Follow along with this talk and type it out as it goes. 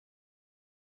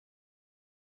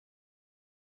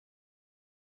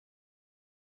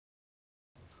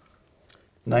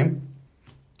Name?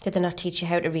 Did they not teach you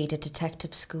how to read at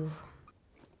detective school?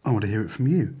 I want to hear it from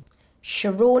you.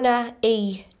 Sharona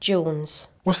E. Jones.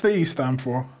 What's the E stand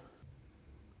for?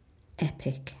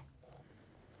 Epic.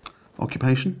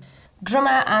 Occupation?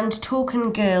 Drummer and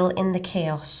token girl in the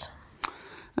chaos.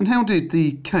 And how did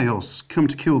the chaos come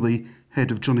to kill the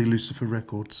head of Johnny Lucifer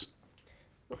Records?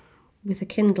 With a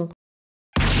Kindle.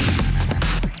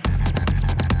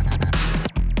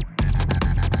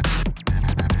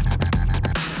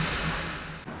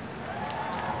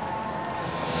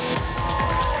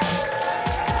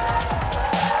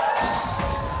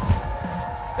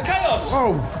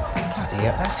 Oh, bloody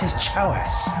hell, that's his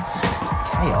choice.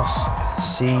 Chaos.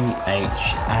 C-H-A-O.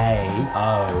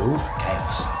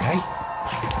 Chaos, OK?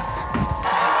 OK!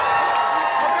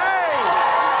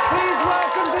 Please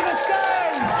welcome to the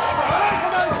stage the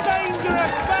most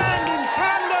dangerous band in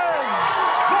Camden,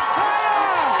 the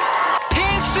Chaos!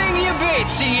 Here sing your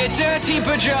bits in your dirty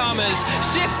pyjamas,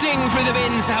 sifting through the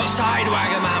bins outside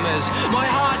Wagamama's. My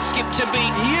heart skipped a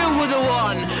beat, you were the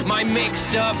one. My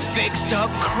mixed up, fixed up,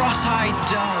 cross-eyed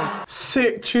dog.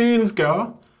 Sick tunes,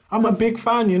 girl. I'm a big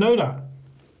fan, you know that.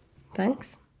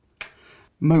 Thanks.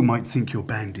 Mo might think your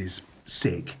band is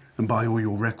sick and buy all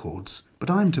your records, but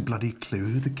I'm to bloody clue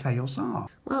who the Chaos are.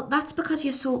 Well, that's because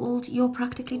you're so old, you're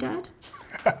practically dead.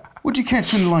 Would you care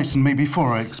to enlighten me before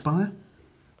I expire?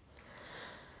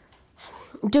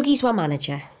 Dougie's our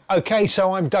manager. OK,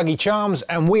 so I'm Dougie Charms,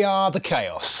 and we are the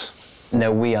Chaos.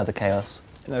 No, we are the Chaos.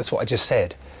 That's what I just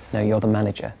said. No, you're the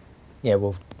manager. Yeah,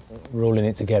 well, we're all in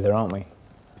it together, aren't we?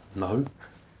 No.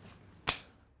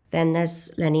 Then there's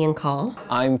Lenny and Carl.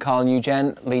 I'm Carl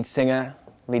Nugent, lead singer,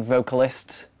 lead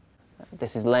vocalist.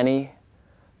 This is Lenny,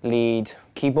 lead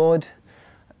keyboard,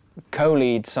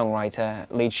 co-lead songwriter,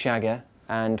 lead shagger,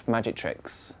 and magic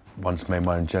tricks. Once made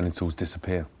my own genitals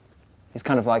disappear. He's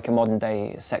kind of like a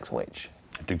modern-day sex witch.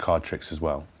 I do card tricks as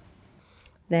well.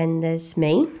 Then there's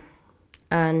me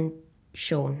and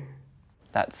Sean.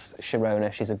 That's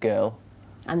Sharona, she's a girl.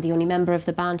 And the only member of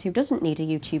the band who doesn't need a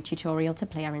YouTube tutorial to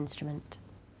play our instrument.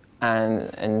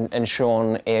 And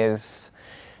Sean is...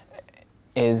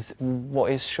 What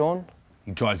is Sean?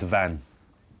 He drives a van.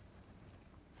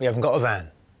 We haven't got a van.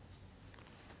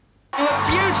 You look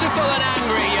beautiful and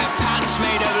angry, your pants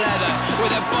made of leather,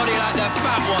 with a body like the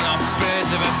fat one off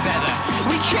Birds of a Feather.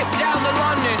 We chipped down the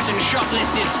Londis and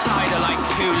shoplifted cider like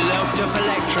two loved up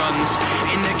electrons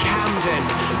in the Camden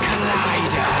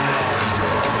Collider.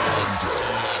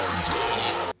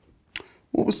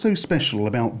 What was so special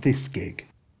about this gig?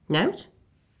 Note?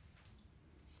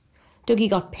 Dougie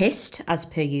got pissed, as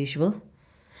per usual.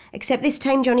 Except this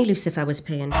time Johnny Lucifer was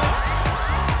paying.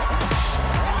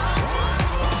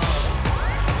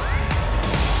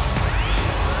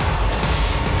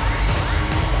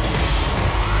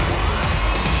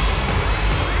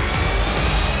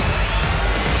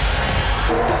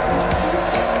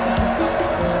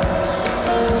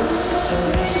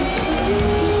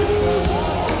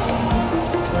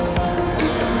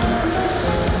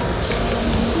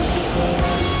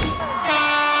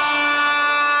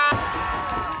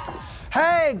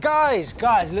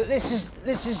 Guys, look,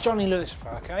 this is Johnny Lucifer,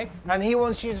 OK? And he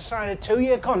wants you to sign a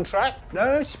 2-year contract.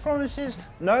 No promises,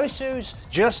 no suits,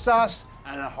 just us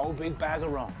and a whole big bag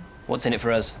of rum. What's in it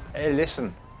for us? Hey,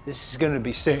 listen, this is going to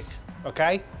be sick,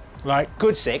 OK? Like,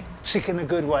 good sick. Sick in a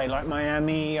good way, like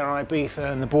Miami or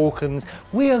Ibiza and the Balkans.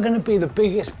 We are going to be the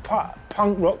biggest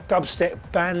punk rock dubstep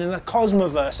band in the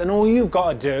Cosmoverse, and all you've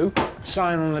got to do,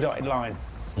 sign on the dotted line.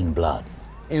 In blood.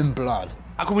 In blood.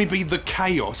 How can we be the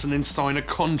Chaos and then sign a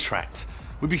contract?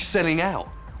 We'd be selling out.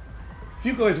 If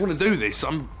you guys want to do this,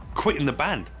 I'm quitting the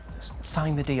band.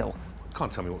 Sign the deal.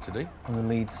 Can't tell me what to do. I'm the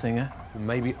lead singer. Well,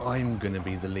 maybe I'm going to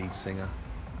be the lead singer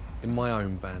in my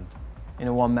own band. In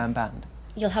a one-man band.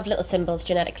 You'll have little symbols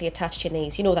genetically attached to your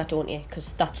knees. You know that, don't you?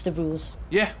 Because that's the rules.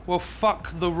 Yeah, well, fuck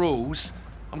the rules.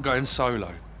 I'm going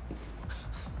solo.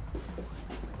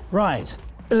 Right.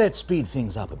 Let's speed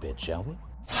things up a bit, shall we?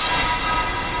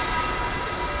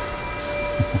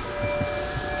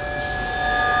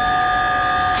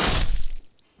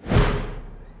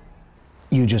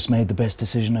 You just made the best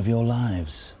decision of your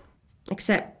lives.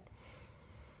 Except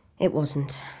it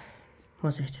wasn't,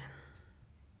 was it?